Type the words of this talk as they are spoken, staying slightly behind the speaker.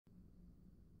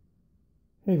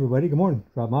Hey everybody, good morning,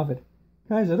 it's Rob Moffat.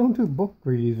 Guys, I don't do book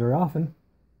reviews very often,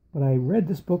 but I read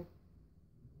this book,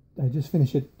 I just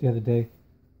finished it the other day,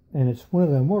 and it's one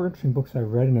of the more interesting books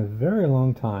I've read in a very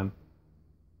long time.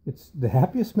 It's The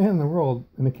Happiest Man in the World,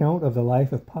 an account of the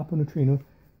life of Poppa Neutrino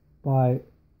by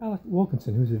Alec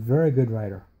Wilkinson, who's a very good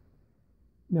writer.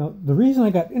 Now, the reason I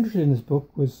got interested in this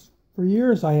book was, for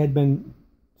years I had been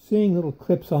seeing little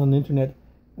clips on the internet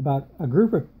about a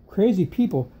group of crazy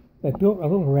people that built a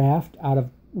little raft out of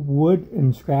wood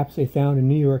and scraps they found in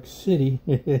New York City.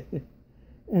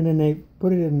 And then they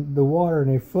put it in the water and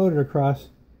they floated across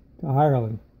to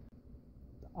Ireland.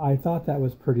 I thought that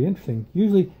was pretty interesting.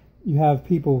 Usually you have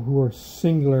people who are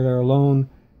singular, they're alone,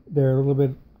 they're a little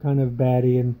bit kind of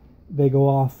batty, and they go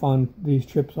off on these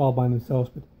trips all by themselves.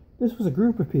 But this was a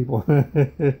group of people.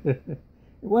 It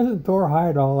wasn't Thor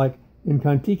Heyerdahl like in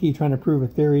Kon-Tiki trying to prove a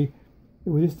theory. It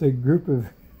was just a group of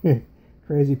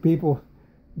crazy people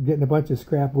getting a bunch of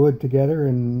scrap wood together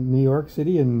in New York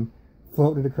City and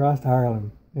floated across to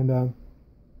Ireland. And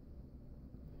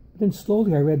then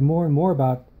slowly I read more and more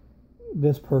about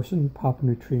this person, Poppa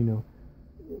Neutrino.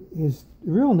 His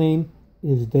real name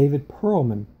is David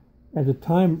Pearlman. At the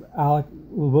time Alec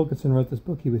Wilkinson wrote this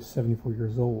book, he was 74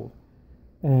 years old.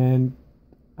 And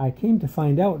I came to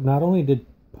find out not only did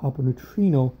Poppa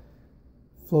Neutrino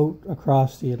float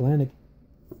across the Atlantic,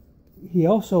 he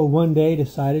also one day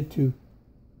decided to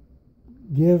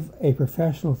give a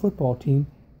professional football team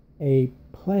a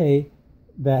play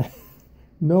that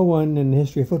no one in the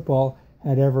history of football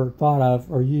had ever thought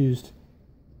of or used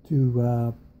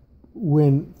to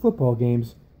win football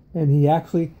games. And he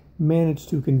actually managed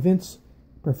to convince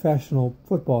a professional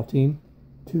football team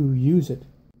to use it.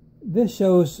 This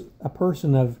shows a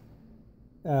person of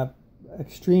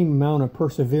extreme amount of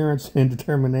perseverance and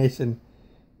determination.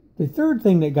 The third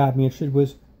thing that got me interested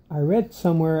was I read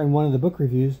somewhere in one of the book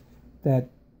reviews that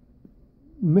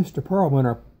Mr. Pearlman,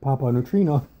 or Poppa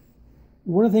Neutrino,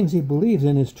 one of the things he believes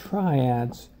in is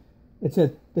triads. It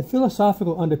said the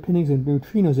philosophical underpinnings of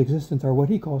Neutrino's existence are what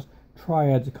he calls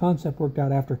triads, a concept worked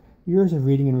out after years of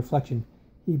reading and reflection.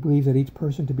 He believes that each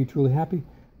person, to be truly happy,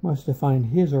 must define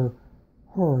his or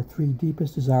her three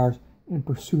deepest desires and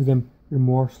pursue them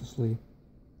remorselessly.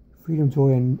 Freedom,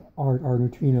 joy, and art are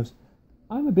neutrinos.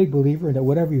 I'm a big believer in that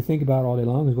whatever you think about all day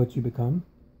long is what you become,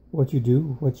 what you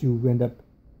do, what you end up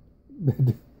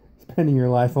spending your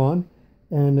life on.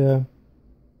 And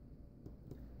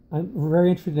I'm very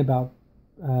interested about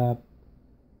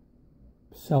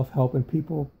self-help and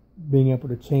people being able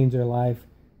to change their life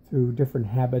through different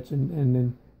habits and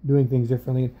then doing things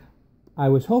differently. I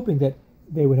was hoping that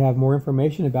they would have more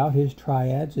information about his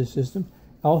triads, his system.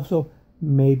 Also,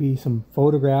 maybe some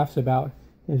photographs about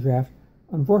his raft.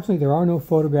 Unfortunately, there are no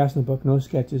photographs in the book, no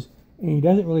sketches, and he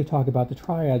doesn't really talk about the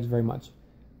triads very much.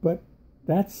 But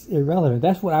that's irrelevant.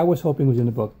 That's what I was hoping was in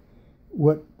the book.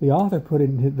 What the author put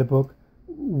in the book,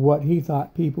 what he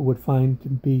thought people would find to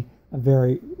be a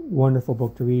very wonderful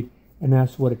book to read, and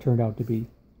that's what it turned out to be.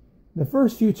 The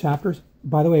first few chapters,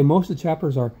 by the way, most of the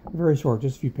chapters are very short,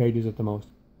 just a few pages at the most.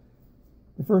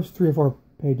 The first 3 or 4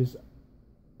 pages,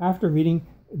 after reading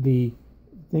the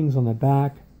things on the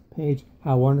back page,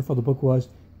 how wonderful the book was,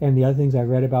 and the other things I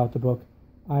read about the book,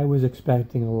 I was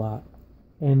expecting a lot.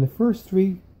 And the first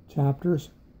 3 chapters,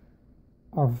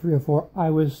 or 3 or 4, I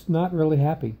was not really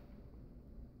happy.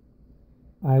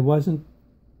 I wasn't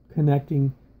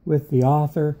connecting with the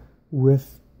author,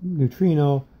 with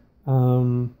Neutrino,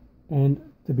 and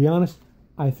to be honest,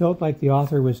 I felt like the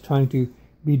author was trying to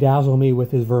bedazzle me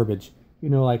with his verbiage. You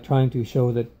know, like trying to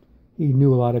show that he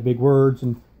knew a lot of big words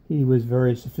and he was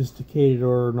very sophisticated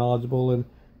or knowledgeable, and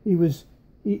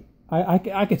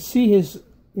I could see his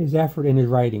effort in his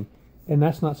writing, and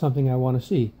that's not something I want to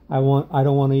see. I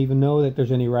don't want to even know that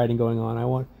there's any writing going on. I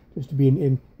want just to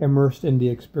be immersed in the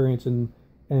experience and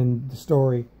the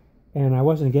story, and I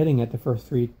wasn't getting it the first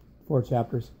 3, 4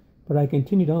 chapters, but I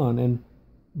continued on, and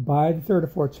by the 3rd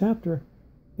or 4th chapter,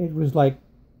 it was like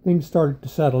things started to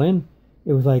settle in.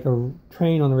 It was like a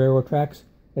train on the railroad tracks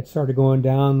that started going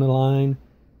down the line.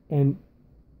 And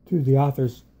to the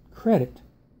author's credit,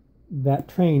 that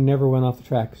train never went off the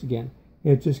tracks again.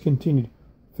 It just continued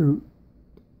through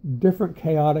different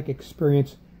chaotic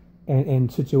experience and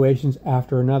situations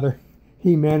after another.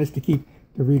 He managed to keep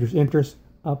the reader's interest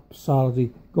up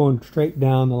solidly, going straight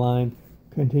down the line,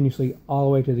 continuously all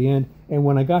the way to the end. And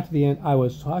when I got to the end, I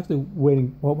was actually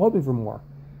hoping for more.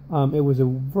 It was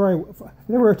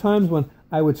there were times when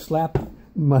I would slap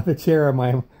the chair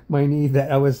on my knee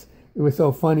that it was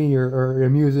so funny or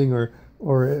amusing or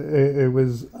it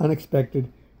was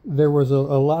unexpected. There was a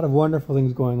lot of wonderful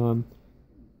things going on.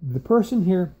 The person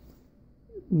here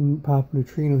Poppa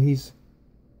Neutrino. He's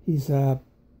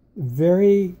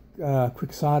very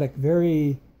quixotic,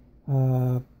 very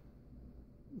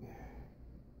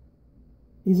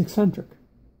he's eccentric,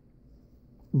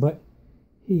 but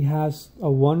he has a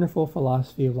wonderful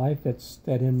philosophy of life that's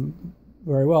that him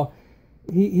very well.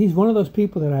 He's one of those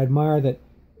people that I admire, that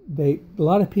a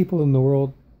lot of people in the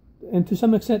world, and to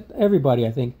some extent everybody,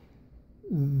 I think,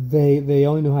 they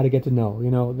only know how to get to know.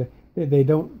 You know, they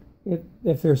don't,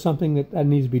 if there's something that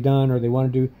needs to be done or they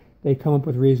want to do, they come up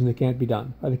with a reason it can't be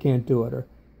done or they can't do it. Or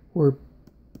where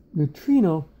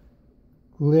Neutrino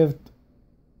lived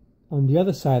on the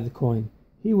other side of the coin.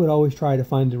 He would always try to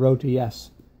find the road to yes.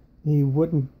 He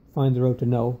wouldn't find the road to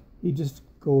no. He'd just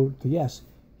go to yes.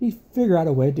 He'd figure out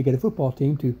a way to get a football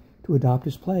team to adopt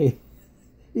his play.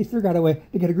 He'd figure out a way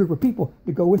to get a group of people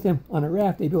to go with him on a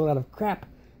raft they built out of crap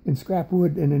and scrap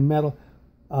wood and in metal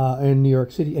in New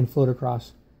York City and float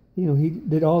across. You know, he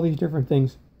did all these different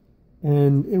things.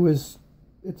 And it's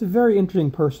a very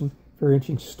interesting person, very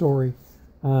interesting story.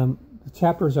 The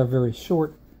chapters are very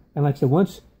short. And like I said,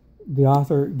 once the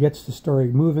author gets the story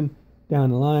moving down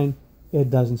the line, it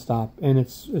doesn't stop. And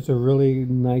it's a really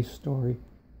nice story.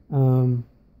 And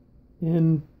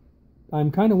I'm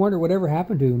kind of wondering whatever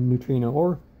happened to Neutrino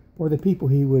or the people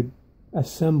he would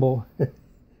assemble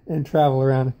and travel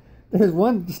around. There's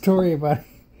one story about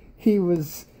he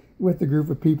was with a group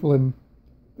of people and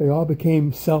they all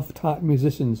became self-taught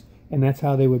musicians, and that's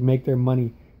how they would make their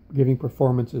money, giving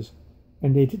performances.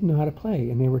 And they didn't know how to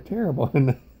play, and they were terrible.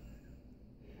 And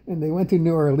they went to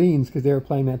New Orleans because they were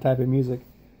playing that type of music.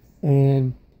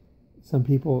 And some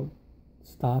people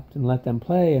stopped and let them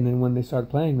play, and then when they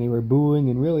started playing, they were booing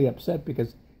and really upset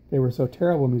because they were so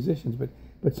terrible musicians.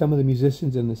 But some of the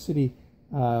musicians in the city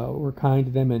were kind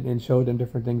to them and showed them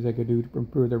different things they could do to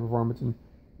improve their performance. And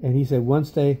he said once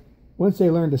they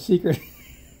learned the secret,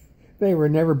 they were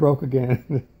never broke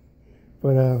again.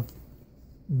 But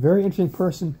very interesting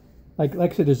person. Like I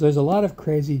said, there's a lot of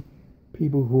crazy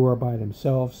people who are by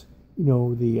themselves. You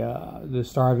know, the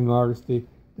starving artist,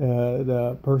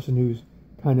 the person who's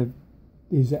kind of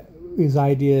his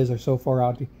ideas are so far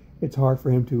out, it's hard for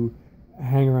him to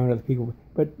hang around with other people.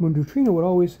 But Neutrino would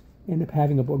always end up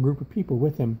having a group of people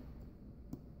with him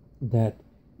that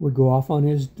would go off on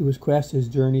his quest, his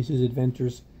journeys, his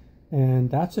adventures,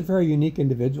 and that's a very unique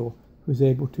individual who's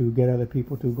able to get other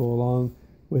people to go along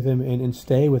with him and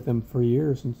stay with him for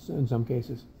years in some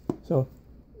cases. So,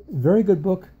 very good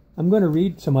book. I'm going to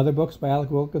read some other books by Alec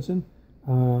Wilkinson.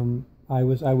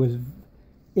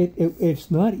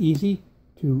 It's not easy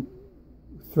to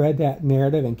thread that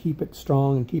narrative and keep it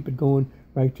strong and keep it going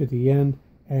right to the end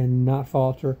and not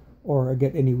falter or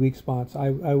get any weak spots. I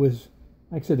was,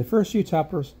 like I said, the first few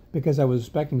chapters, because I was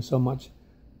expecting so much,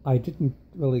 I didn't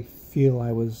really feel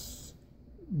I was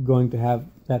going to have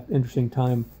that interesting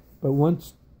time. But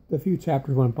once the few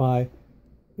chapters went by,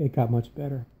 it got much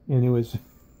better. And it was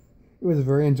a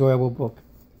very enjoyable book.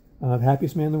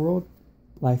 Happiest Man in the World,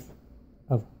 Life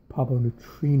of Poppa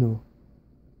Neutrino.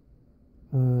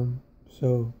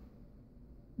 So,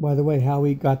 by the way, how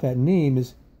he got that name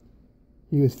is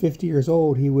he was 50 years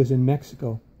old. He was in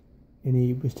Mexico, and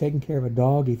he was taking care of a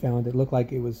dog he found that looked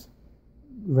like it was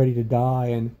ready to die.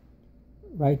 And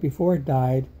right before it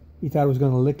died, he thought it was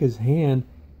going to lick his hand,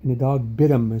 and the dog bit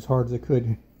him as hard as it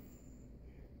could.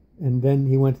 And then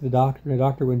he went to the doctor, and the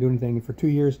doctor wouldn't do anything. And for 2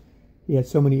 years, he had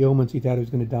so many ailments, he thought he was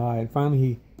going to die. And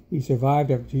finally, he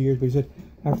survived after 2 years. But he said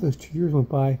after those 2 years went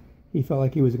by, he felt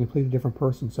like he was a completely different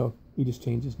person. So he just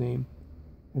changed his name.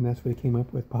 And that's what he came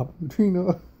up with, Poppa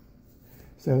Neutrino.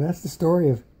 So that's the story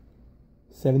of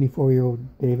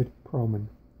 74-year-old David Pearlman.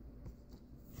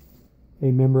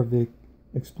 A member of the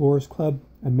Explorers Club,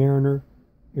 a mariner,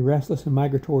 a restless and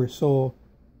migratory soul,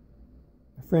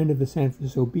 a friend of the San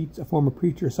Francisco Beats, a former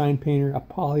preacher, a sign painter, a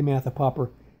polymath, a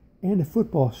pauper, and a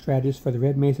football strategist for the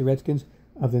Red Mesa Redskins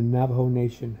of the Navajo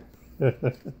Nation. All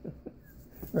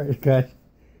right, guys.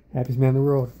 Happiest Man in the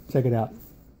World. Check it out.